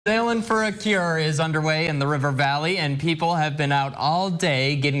Sailing for a Cure is underway in the River Valley, and people have been out all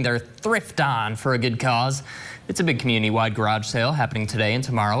day getting their thrift on for a good cause. It's a big community-wide garage sale happening today and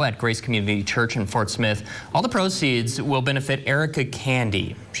tomorrow at Grace Community Church in Fort Smith. All the proceeds will benefit Erica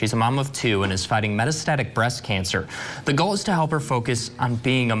Candy. She's a mom of 2 and is fighting metastatic breast cancer. The goal is to help her focus on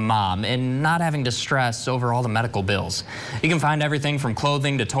being a mom and not having to stress over all the medical bills. You can find everything from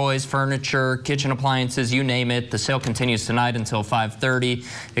clothing to toys, furniture, kitchen appliances, you name it. The sale continues tonight until 5:30.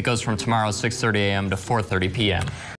 It goes from tomorrow 6:30 a.m. to 4:30 p.m.